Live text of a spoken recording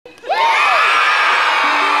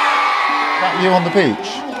that you on the beach?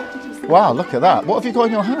 Yeah. Wow, look at that. What have you got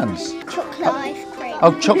in your hands? Chocolate ice cream.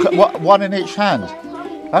 Oh, chocolate, one in each hand.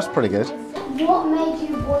 That's pretty good. What made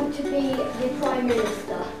you want to be the Prime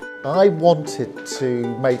Minister? I wanted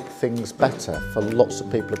to make things better for lots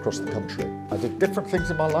of people across the country. I did different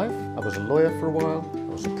things in my life. I was a lawyer for a while, I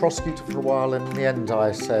was a prosecutor for a while, and in the end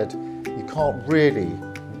I said, you can't really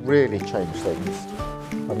change things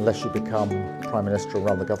unless you become Prime Minister and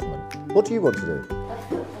run the government. What do you want to do? A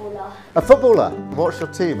footballer. A footballer? What's your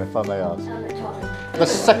team, if I may ask? Tottenham. The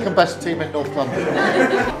second best team in North London.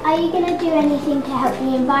 Are you going to do anything to help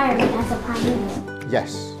the environment as a Prime Minister?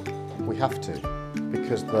 Yes, we have to,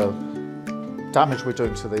 because the damage we're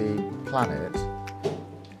doing to the planet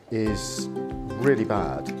is really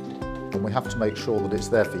bad, and we have to make sure that it's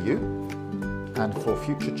there for you and for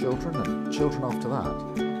future children and children after that.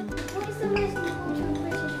 What is the most important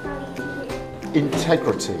British value to you?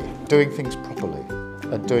 Integrity, doing things properly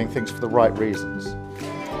and doing things for the right reasons.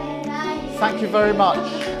 Thank you very much.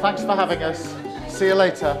 Thanks for having us. See you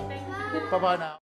later. Bye-bye now.